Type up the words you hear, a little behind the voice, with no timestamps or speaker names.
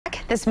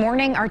This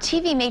morning, our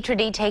TV maitre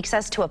d' takes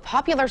us to a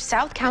popular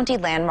South County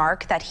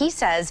landmark that he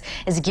says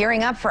is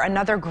gearing up for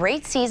another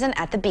great season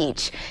at the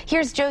beach.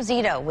 Here's Joe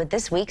Zito with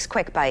this week's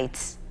Quick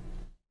Bites.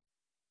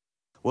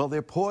 Well,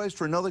 they're poised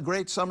for another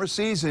great summer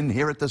season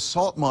here at the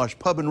Saltmarsh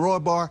Pub and Roar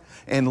Bar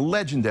and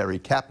legendary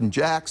Captain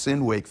Jack's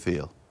in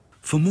Wakefield.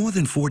 For more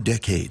than 4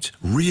 decades,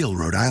 real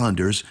Rhode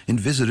Islanders and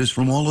visitors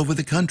from all over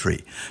the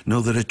country know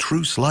that a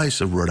true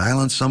slice of Rhode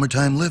Island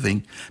summertime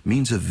living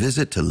means a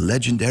visit to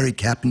legendary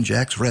Captain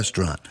Jack's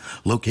restaurant,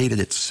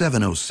 located at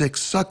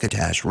 706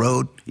 Succotash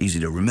Road, easy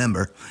to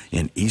remember,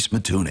 in East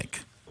Mattoonic.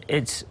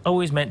 It's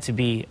always meant to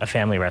be a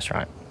family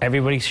restaurant.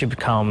 Everybody should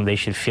come. They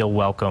should feel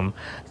welcome.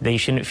 They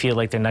shouldn't feel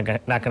like they're not going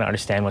to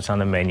understand what's on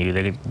the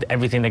menu.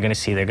 Everything they're going to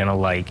see, they're going to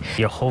like.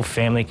 Your whole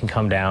family can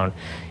come down.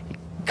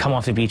 Come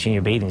off the beach in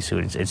your bathing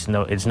suit. It's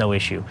no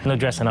issue. No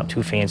dressing up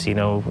too fancy,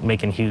 no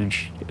making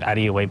huge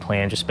out-of-your-way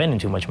plans, just spending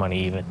too much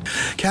money even.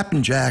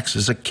 Captain Jack's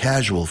is a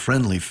casual,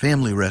 friendly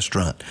family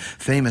restaurant,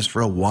 famous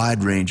for a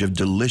wide range of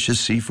delicious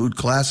seafood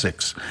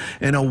classics,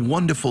 and a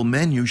wonderful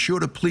menu sure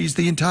to please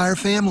the entire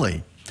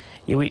family.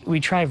 Yeah, we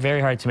try very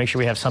hard to make sure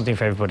we have something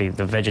for everybody.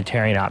 The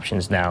vegetarian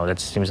options now, that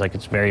seems like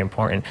it's very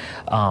important.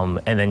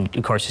 And then,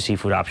 of course, the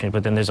seafood options.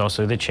 But then there's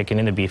also the chicken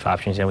and the beef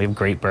options. And we have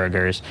great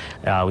burgers.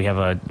 We have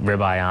a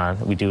ribeye on.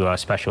 We do a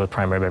special with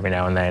prime rib every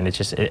now and then.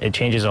 It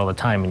changes all the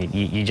time. And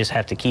you just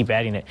have to keep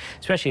adding it,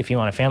 especially if you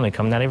want a family to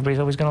come. Not everybody's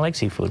always going to like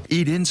seafood.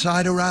 Eat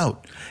inside or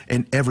out.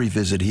 And every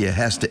visit here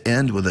has to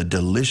end with a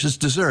delicious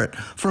dessert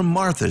from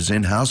Martha's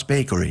in-house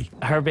bakery.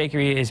 Her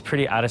bakery is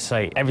pretty out of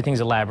sight.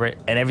 Everything's elaborate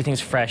and everything's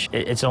fresh.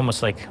 It's almost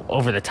like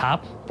over the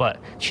top, but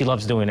she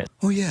loves doing it.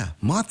 Oh yeah,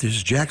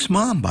 Martha's Jack's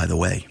mom, by the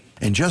way.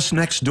 And just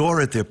next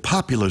door at their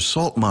popular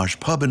Saltmarsh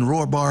Pub and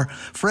Roar Bar,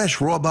 fresh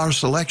Roar Bar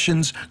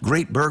selections,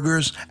 great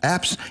burgers,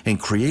 apps, and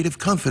creative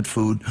comfort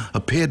food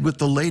appeared with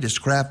the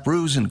latest craft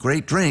brews and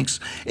great drinks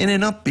in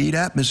an upbeat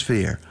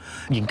atmosphere.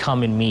 You can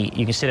come and meet.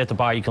 You can sit at the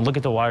bar. You can look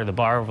at the water. The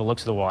bar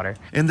overlooks the water.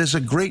 And there's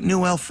a great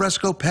new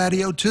alfresco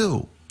patio,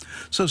 too.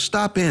 So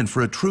stop in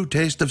for a true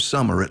taste of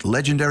summer at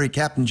legendary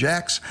Captain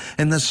Jack's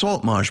and the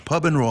Saltmarsh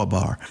Pub and Roar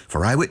Bar.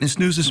 For Eyewitness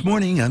News this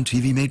morning, I'm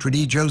TV maitre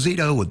d' Joe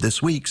Zito with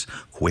this week's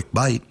Quick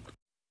Bite.